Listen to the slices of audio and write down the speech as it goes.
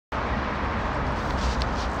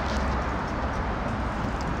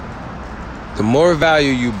The more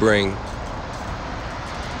value you bring,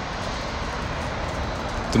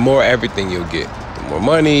 the more everything you'll get. The more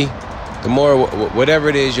money, the more whatever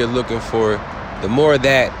it is you're looking for, the more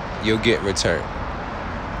that you'll get in return.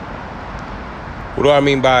 What do I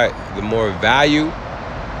mean by the more value?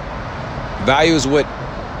 Value is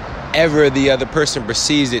whatever the other person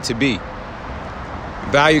perceives it to be.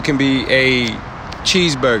 Value can be a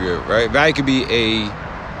cheeseburger, right? Value can be a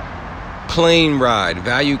plane ride.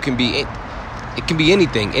 Value can be, it can be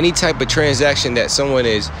anything, any type of transaction that someone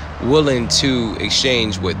is willing to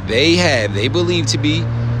exchange what they have, they believe to be,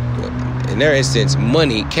 in their instance,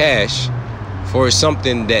 money, cash, for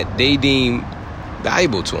something that they deem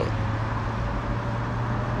valuable to them.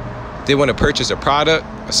 They want to purchase a product,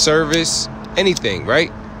 a service, anything, right?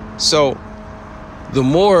 So the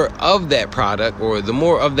more of that product or the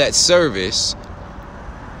more of that service,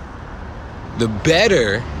 the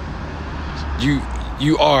better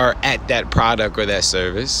you are at that product or that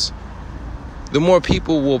service, the more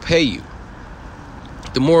people will pay you,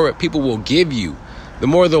 the more people will give you, the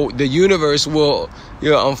more the universe will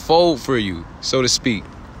unfold for you, so to speak.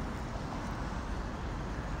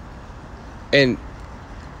 And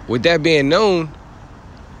with that being known,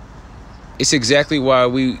 it's exactly why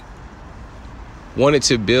we wanted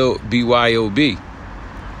to build BYOB.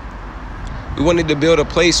 We wanted to build a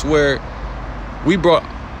place where we brought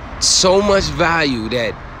so much value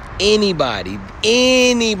that anybody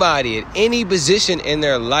at any position in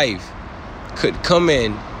their life could come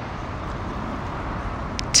in,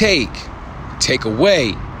 take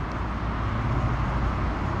away,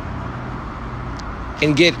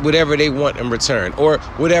 and get whatever they want in return, or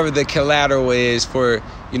whatever the collateral is for,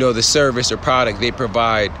 the service or product they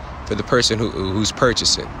provide for the person who's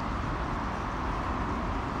purchasing.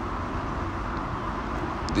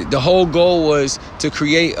 The whole goal was to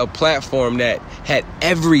create a platform that had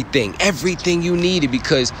everything you needed,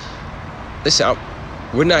 because, listen,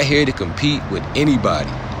 we're not here to compete with anybody.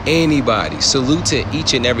 Salute to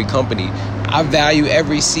each and every company. I value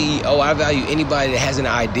every CEO. I value anybody that has an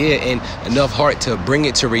idea and enough heart to bring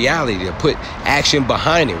it to reality, to put action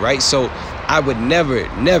behind it, right? So I would never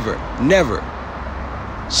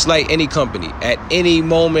slight any company at any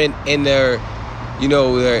moment in their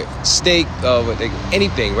stake of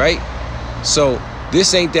anything, right? So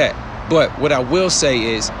this ain't that. But what I will say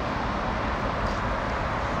is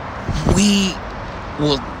we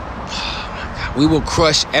will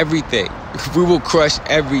crush everything. We will crush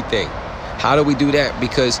everything. How do we do that?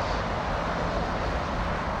 Because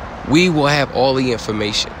we will have all the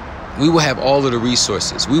information. We will have all of the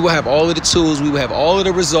resources. We will have all of the tools. We will have all of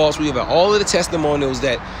the results. We will have all of the testimonials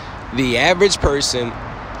that the average person,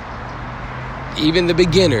 even the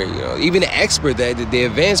beginner, even the expert, the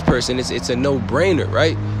advanced person, it's a no-brainer,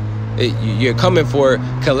 right? You're coming for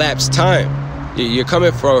collapsed time. You're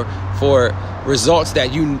coming for results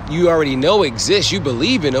that you already know exist. You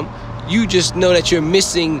believe in them. You just know that you're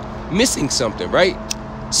missing something, right?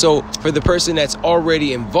 So for the person that's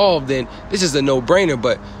already involved, then this is a no-brainer.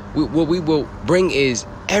 But what we will bring is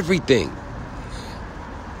everything.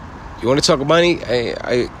 You want to talk money?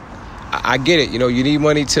 I get it. You need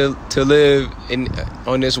money to live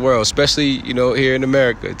on this world, especially here in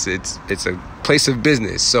America. It's a place of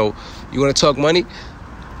business. So you want to talk money?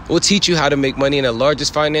 We'll teach you how to make money in the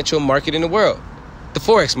largest financial market in the world, the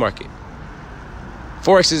Forex market.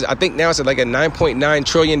 Forex is, I think now it's like a $9.9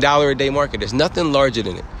 trillion a day market. There's nothing larger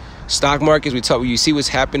than it. Stock markets, you see what's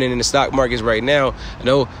happening in the stock markets right now. I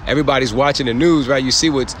know everybody's watching the news, right? You see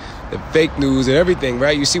what's the fake news and everything,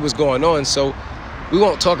 right? You see what's going on. So we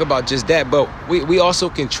won't talk about just that, but we also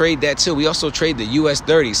can trade that too. We also trade the US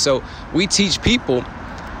 30. So we teach people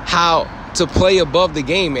how to play above the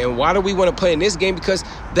game. And why do we want to play in this game? Because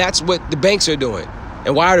that's what the banks are doing.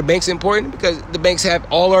 And why are the banks important? Because the banks have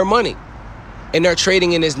all our money. And they're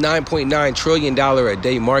trading in this $9.9 trillion a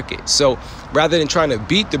day market. So rather than trying to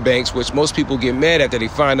beat the banks, which most people get mad after they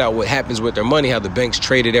find out what happens with their money, how the banks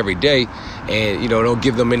trade it every day and, don't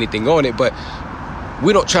give them anything on it. But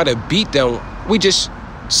we don't try to beat them. We just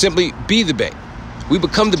simply be the bank. We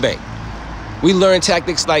become the bank. We learn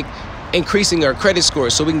tactics like increasing our credit score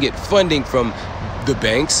so we can get funding from the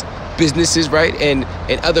banks, businesses, right? And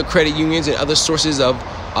other credit unions and other sources of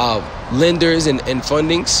lenders and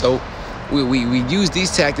funding. So we use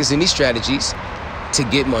these tactics and these strategies to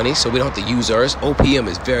get money, so we don't have to use ours. OPM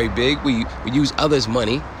is very big. We use others'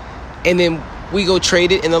 money, and then we go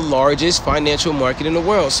trade it in the largest financial market in the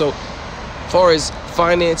world. So as far as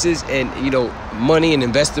finances and money and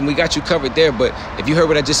investing, we got you covered there. But if you heard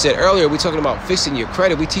what I just said earlier, we're talking about fixing your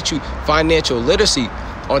credit. We teach you financial literacy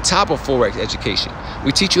on top of Forex education.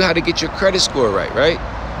 We teach you how to get your credit score right?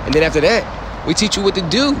 And then after that, We teach you what to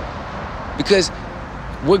do. Because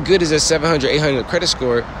what good is a 700, 800 credit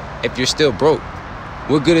score if you're still broke?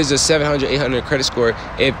 What good is a 700, 800 credit score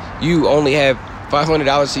if you only have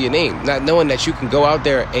 $500 to your name, not knowing that you can go out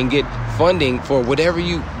there and get funding for whatever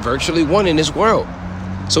you virtually want in this world?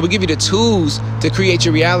 So we give you the tools to create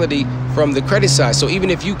your reality from the credit side. So even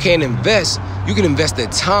if you can't invest, you can invest the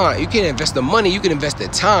time. You can invest the money. You can invest the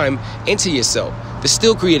time into yourself to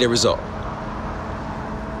still create a result.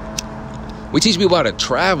 We teach people how to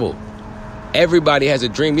travel. Everybody has a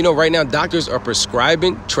dream. You know, right now, doctors are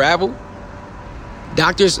prescribing travel.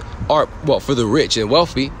 Doctors are, well, for the rich and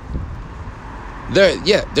wealthy,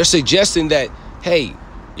 they're suggesting that, hey,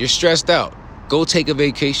 you're stressed out, go take a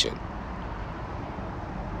vacation.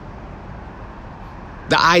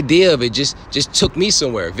 The idea of it just took me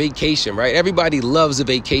somewhere. Vacation, right? Everybody loves a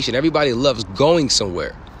vacation. Everybody loves going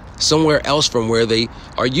somewhere else from where they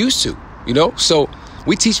are used to, you know? So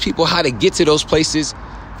we teach people how to get to those places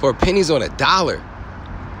for pennies on a dollar.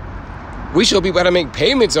 We show people how to make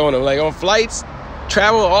payments on them, like on flights,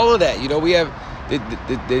 travel, all of that. You know, we have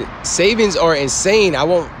the savings are insane. I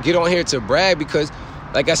won't get on here to brag because,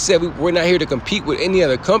 like I said, we're not here to compete with any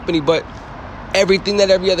other company, but everything that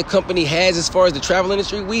every other company has as far as the travel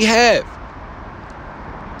industry, we have.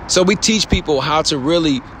 So we teach people how to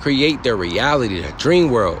really create their reality, their dream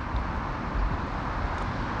world.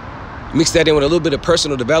 Mix that in with a little bit of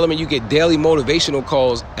personal development. You get daily motivational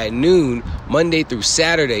calls at noon, Monday through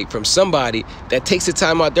Saturday, from somebody that takes the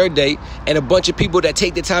time out their day, and a bunch of people that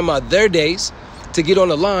take the time out their days to get on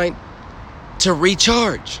the line to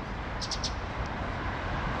recharge.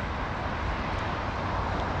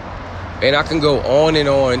 And I can go on and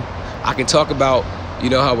on. I can talk about, you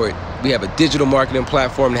know, how we have a digital marketing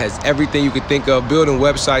platform that has everything you could think of, building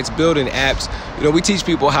websites, building apps. You know, we teach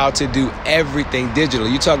people how to do everything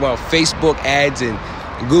digitally. You talk about Facebook ads and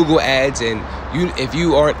Google ads, and if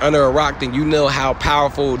you aren't under a rock, then you know how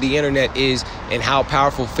powerful the internet is and how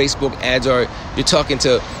powerful Facebook ads are. You're talking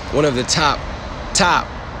to one of the top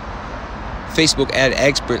Facebook ad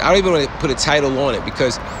experts. I don't even want to put a title on it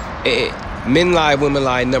because men lie, women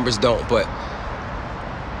lie, numbers don't. But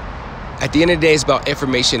at the end of the day, it's about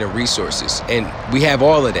information and resources. And we have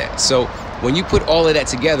all of that. So when you put all of that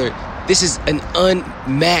together, this is an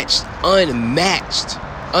unmatched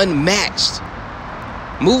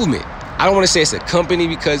movement. I don't want to say it's a company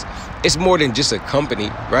because it's more than just a company,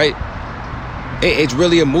 right? It's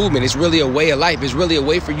really a movement. It's really a way of life. It's really a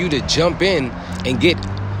way for you to jump in and get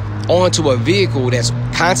onto a vehicle that's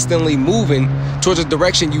constantly moving towards a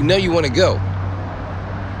direction you know you want to go.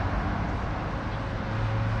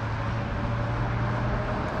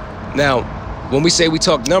 Now, when we say we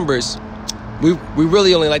talk numbers, we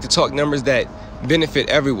really only like to talk numbers that benefit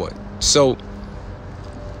everyone. So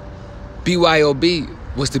BYOB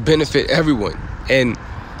was to benefit everyone. And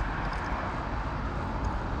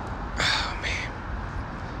oh man,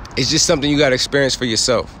 it's just something you got to experience for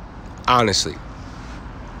yourself, honestly.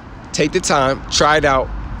 Take the time, try it out.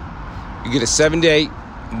 You get a 7-day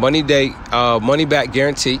money back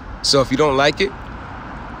guarantee. So if you don't like it,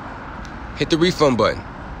 hit the refund button.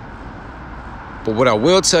 But what I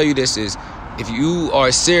will tell you this is, if you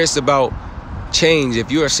are serious about change,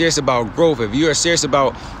 if you are serious about growth, if you are serious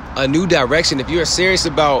about a new direction, if you are serious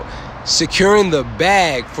about securing the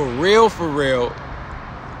bag for real,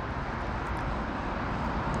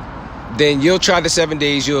 then you'll try the 7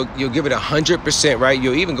 days. You'll give it 100%, right?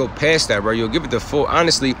 You'll even go past that, right? You'll give it the full.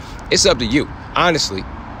 Honestly, it's up to you. Honestly,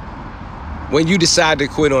 when you decide to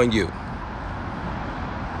quit on you,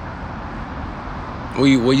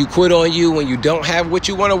 will you quit on you when you don't have what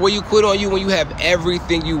you want, or will you quit on you when you have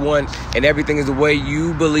everything you want and everything is the way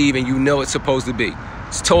you believe and you know it's supposed to be?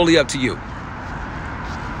 It's totally up to you.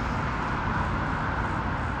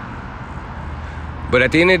 But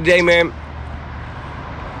at the end of the day, man,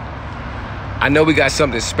 I know we got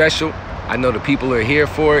something special. I know the people are here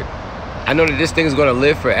for it. I know that this thing is going to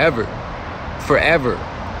live forever. Forever.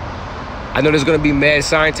 I know there's going to be mad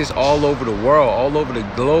scientists all over the world, all over the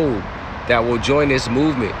globe, that will join this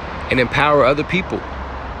movement and empower other people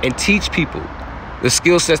and teach people the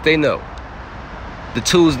skill sets they know, the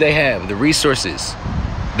tools they have, the resources,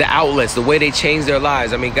 the outlets, the way they change their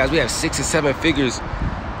lives. I mean, guys, we have 6 and 7 figures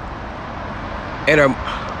in our,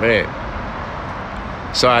 man.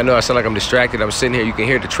 So I know I sound like I'm distracted. I'm sitting here. You can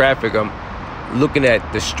hear the traffic. I'm looking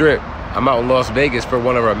at the strip. I'm out in Las Vegas for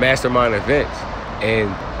one of our mastermind events.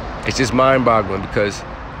 And it's just mind-boggling because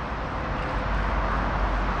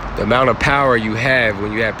the amount of power you have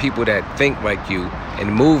when you have people that think like you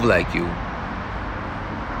and move like you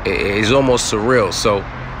is almost surreal. So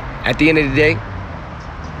at the end of the day,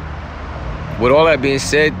 with all that being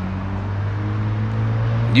said,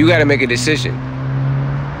 You got to make a decision.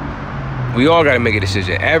 We all got to make a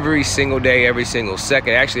decision every single day, every single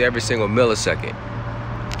second, actually every single millisecond.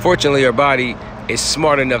 Fortunately, our body is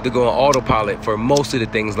smart enough to go on autopilot for most of the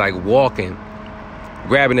things like walking,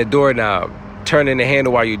 grabbing the doorknob, turning the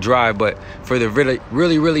handle while you drive. But for the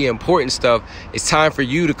really important stuff, it's time for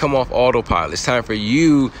you to come off autopilot. It's time for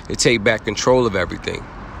you to take back control of everything.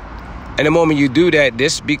 And the moment you do that,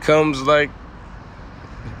 this becomes like,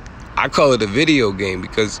 I call it a video game,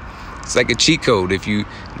 because it's like a cheat code. If you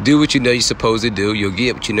do what you know you're supposed to do, you'll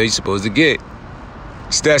get what you know you're supposed to get.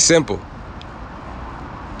 It's that simple.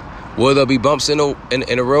 Will there be bumps in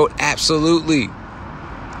the road? Absolutely.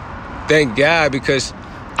 Thank God, because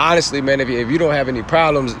honestly, man, if you don't have any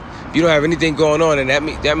problems, if you don't have anything going on, and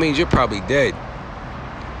that means you're probably dead.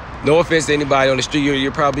 No offense to anybody on the street,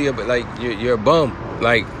 you're probably you're a bum,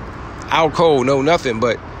 like out cold, no nothing.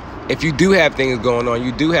 But if you do have things going on,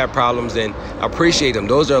 you do have problems, then appreciate them.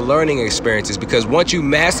 Those are learning experiences, because once you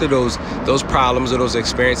master those problems or those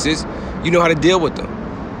experiences, you know how to deal with them.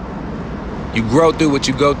 You grow through what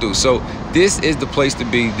you go through. So this is the place to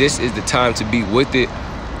be. This is the time to be with it.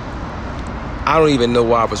 I don't even know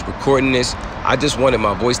why I was recording this. I just wanted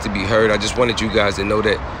my voice to be heard. I just wanted you guys to know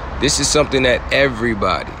that this is something that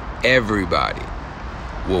everybody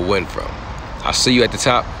will win from. I'll see you at the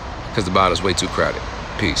top, because the bottom's way too crowded.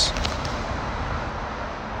 Peace.